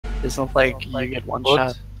It's not like you get one What?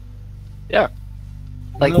 shot. Yeah.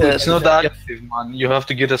 Like No, it's not active, man. You have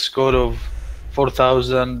to get a score of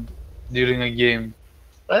 4,000 during a game.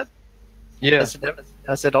 What? Yeah,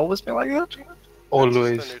 Has it always been like that? That's just the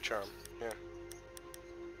always. new charm.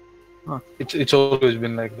 Yeah. It's always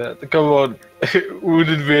been like that. Come on, would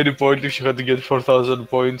it be any point if you had to get 4,000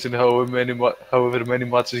 points in however many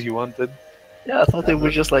matches you wanted? Yeah, I thought they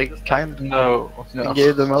would just like No, no.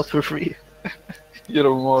 gave them out for free. You're a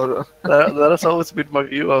moron. That has always been my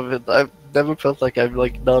view of it. I've never felt like I've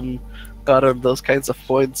like gotten those kinds of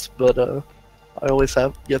points, but I always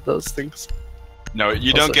have get those things. No,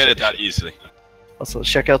 you Also don't get it check- that easily. Also,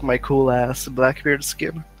 check out my cool ass Blackbeard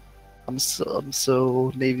skin. I'm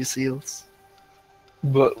so Navy SEALs.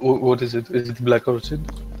 But what is it? Is it Black Orchid?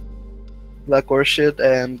 Black Orchid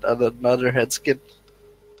and another head skin.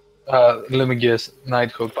 Let me guess.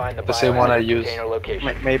 Nighthawk. Find the The same one I biohazard use. container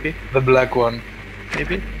location. Maybe, The black one.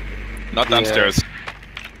 maybe. Not Yeah. downstairs.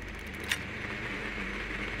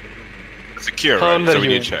 It's secure, How right? old are So we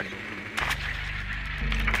you? need to check.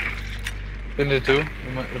 22?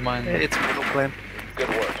 Remind me. Hey, it's middle plane. Good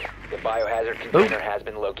work. The biohazard container has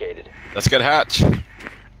been located. Let's get hatch.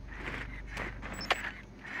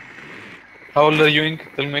 How old are you, Ink?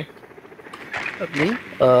 Tell me. Me?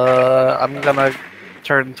 I'm gonna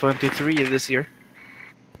turn 23 this year.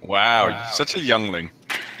 Wow, you're such a youngling.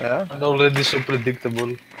 Yeah. And already so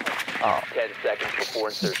predictable. Oh. 10 seconds before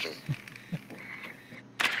insertion.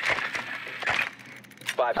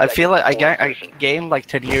 5 I feel seconds like before I insertion. gained like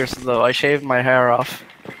 10 years though. I shaved my hair off.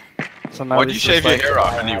 So now Why'd you it's shave just your like, hair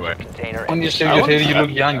off anyway? Biohazard container When you and- shave I your hair, want- you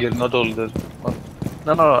look younger, not older.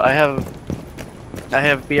 No, I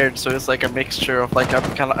have beard, so it's like a mixture of like I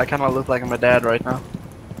kind of look like I'm a dad right now.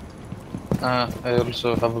 I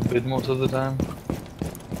also have a bit most of the time.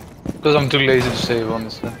 Because I'm too lazy to shave,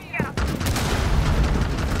 honestly.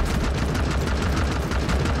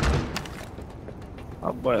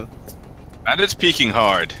 Oh well. And it's peaking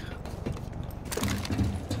hard.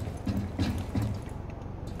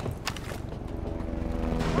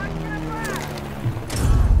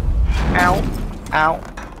 Ow, ow.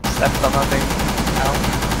 Stepped on nothing.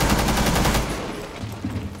 Ow.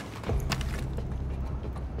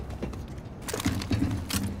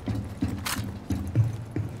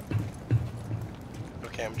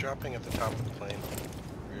 Okay, I'm dropping at the top of the plane.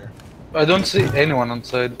 Rear. I don't see anyone on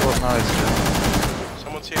side. Oh, now it's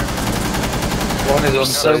Someone's here. one is on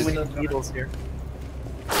So side. many needles here.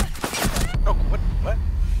 Oh, what? What?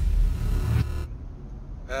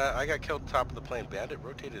 I got killed top of the plane. Bandit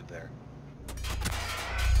rotated there.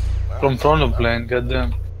 Wow. From front of plane,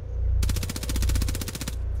 goddamn.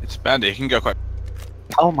 It's Bandit, he can go quite.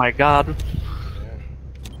 Oh my god.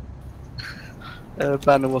 Yeah,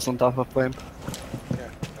 Bandit was on top of plane. yeah,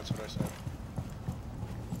 that's what I said.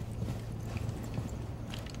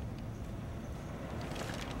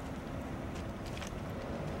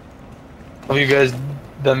 Have you guys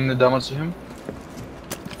done any damage to him?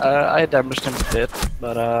 I damaged him a bit,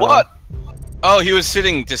 but What? Oh, he was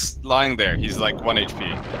sitting, just lying there. He's like 1 HP.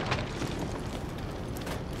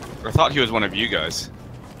 I thought he was one of you guys.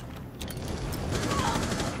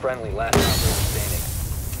 Friendly last operator standing.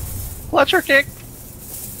 Fletcher kick.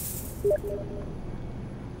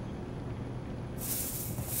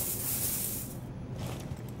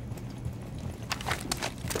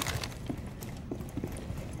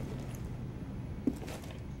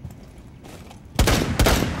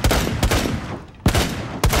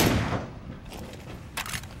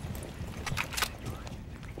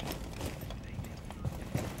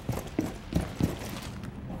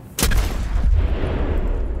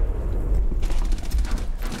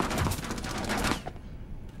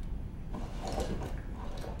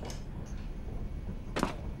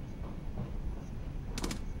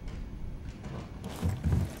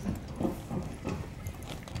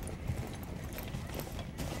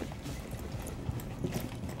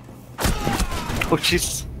 Oh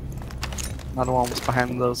jeez. Another one was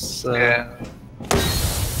behind those. Yeah.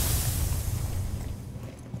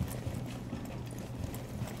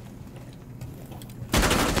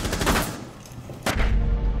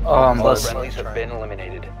 Oh, All Plus- friendlies have been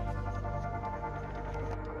eliminated.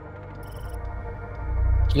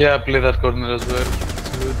 yeah, play that corner as well.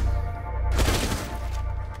 It's good.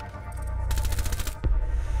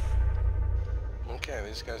 Okay,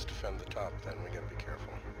 these guys defend the top, then we gotta be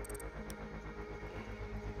careful.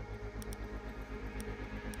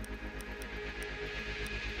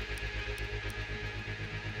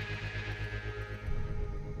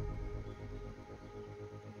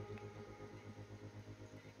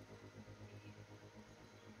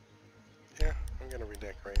 Yeah, I'm gonna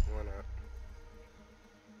redecorate, why not?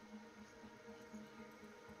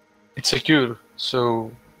 it's secure,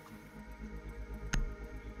 so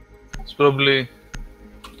it's probably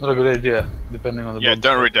not a good idea, depending on the Yeah, bomb.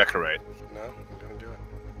 don't redecorate. No, I'm gonna do it.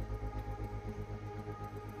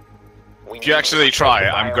 We If you need actually to try,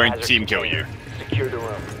 protect the I'm going to biohazard team kill you. container. Secure the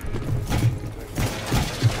room.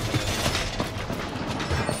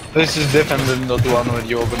 This is different, not one where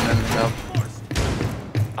you open anything up.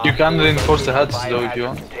 You can reinforce the hatches though if you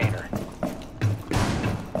want. Container.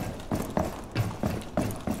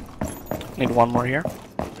 Need one more here.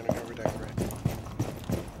 I'm gonna go redecorate.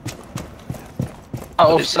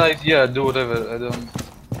 Offside, yeah, do whatever. I don't.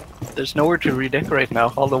 There's nowhere to redecorate now.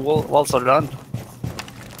 All the walls are done.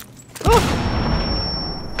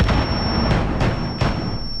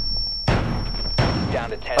 Down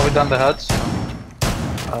to 10. Have we done the hats?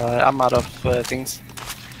 I'm out of things.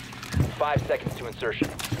 5 seconds to insertion.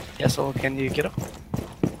 Yeah, so can you get up?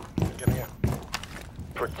 I'm getting up.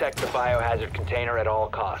 Protect the biohazard container at all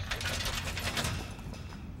costs.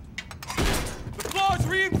 The floor's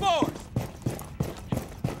reinforced!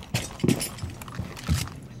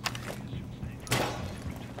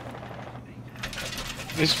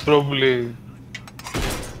 This is probably.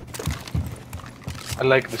 I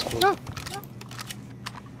like this spot.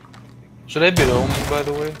 Should I be roaming, by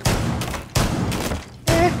the way?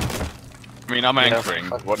 I mean, I'm anchoring,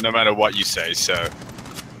 no matter what you say, so...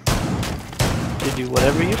 You do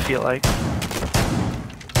whatever you feel like.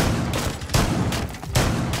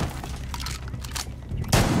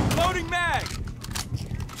 Loading mag!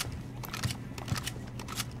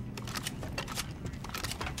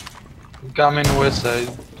 Coming west side.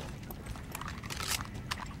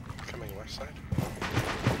 Coming west side.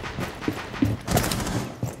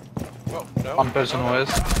 Whoa, no. One person no, no.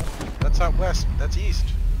 west. That's not west, that's east.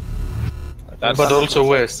 That's But also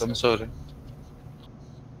west, I'm sorry.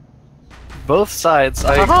 Both sides.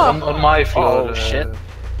 Like, Aha! on my floor. Oh, shit.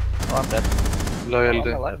 Oh, I'm dead.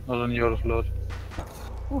 Loyalty, I'm alive. not on your floor.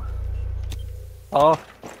 Oh.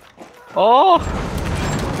 Oh!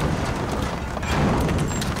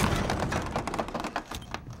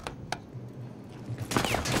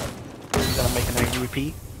 Gonna make an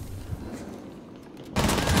repeat.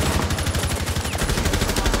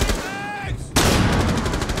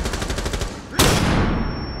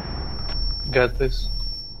 Got this.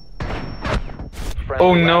 Friendly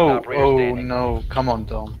Oh last no! operator Oh standing. no! Come on,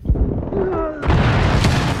 Tom.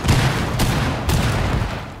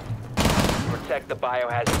 Protect the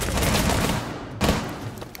biohazard container.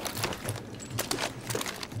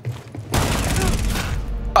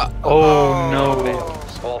 Oh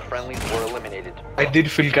no! All friendlies were eliminated. I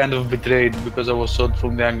did feel kind of betrayed because I was shot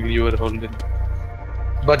from the angle you were holding.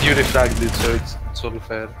 But you refracted, so it's all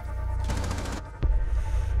fair.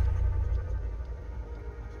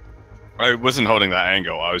 I wasn't holding that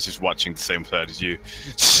angle, I was just watching the same thread as you.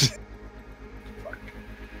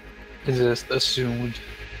 I just assumed.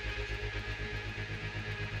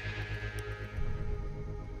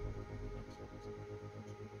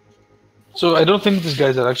 So I don't think these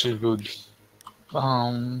guys are actually good.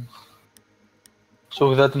 So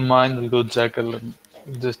with that in mind, I'll go Jackal and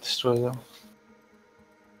just destroy them.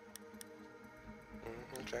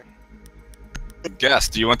 Okay. Gas,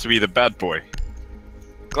 do you want to be the bad boy?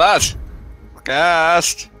 Glass!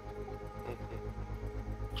 Gas!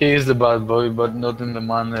 He is the bad boy, but not in the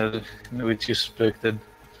manner in which you expected.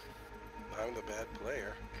 I'm the bad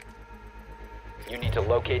player. You need to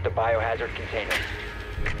locate the biohazard container.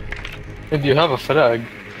 If you have a frag,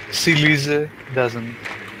 Silise doesn't.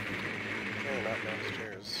 Okay, not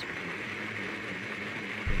downstairs.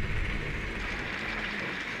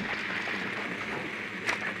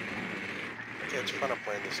 Okay, it's front of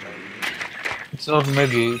plane this time. It's not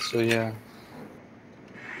middle, so yeah.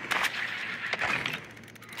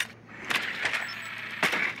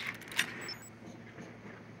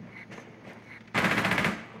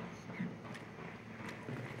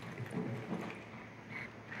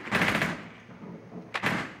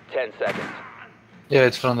 Seconds. Yeah,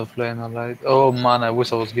 it's front of plane, alright. Oh man, I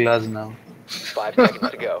wish I was glass now. 5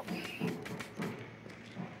 seconds to go.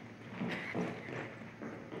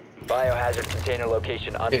 Biohazard container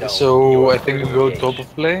location unknown. Okay, so You are I think we clear go to top engage.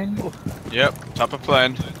 of plane. Yep, top of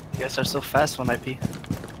plane. You guys are so fast when I pee.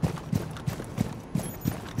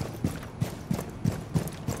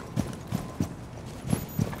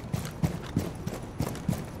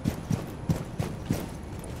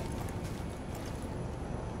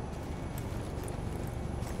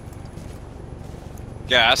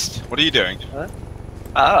 Gassed, what are you doing?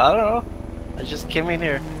 I don't know. I just came in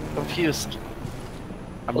here confused.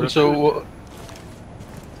 I'm recruited. Also,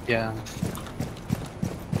 yeah.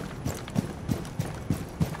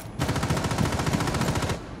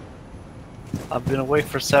 I've been awake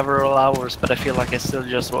for several hours, but I feel like I still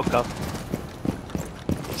just woke up.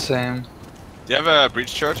 Same. Do you have a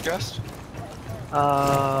breach charge, Gast?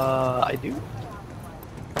 I do.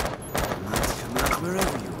 Let's come out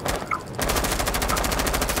wherever you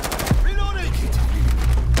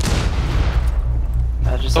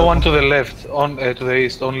are. I just No one opened- to the left, on to the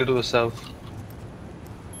east, only to the south.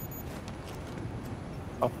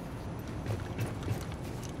 Oh.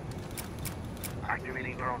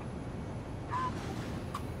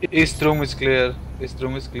 East room is clear. East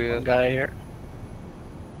room is clear. One guy here.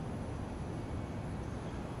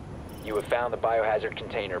 You have found the biohazard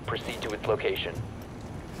container. Proceed to its location.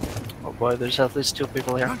 Oh boy, there's at least 2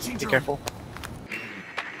 people here. Be careful.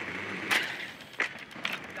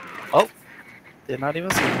 Oh! Did not even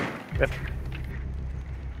see him. Rip.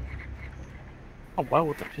 Oh wow,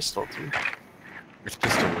 with the pistol too. It's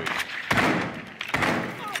pistol weak.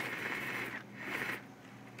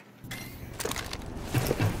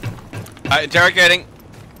 Interrogating.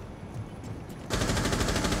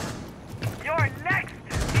 You're next,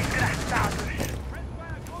 desgraciados.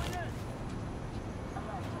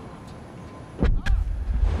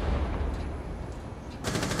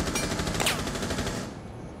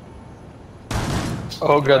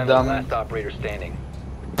 Oh Final goddamn. last operator standing.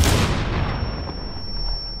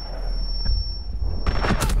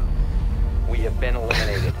 We have been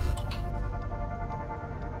eliminated.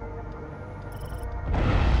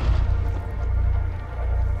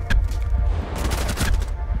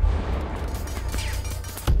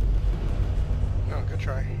 No, good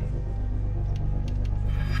try.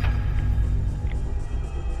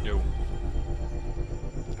 Yo.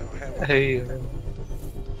 Oh, have Hey.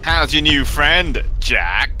 How's your new friend,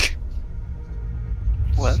 Jack?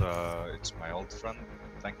 What? It's my old friend.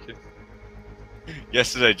 Thank you.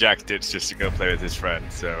 Yesterday, Jack ditched just to go play with his friend,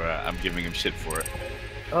 so I'm giving him shit for it.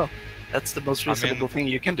 That's the most reasonable thing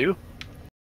you can do.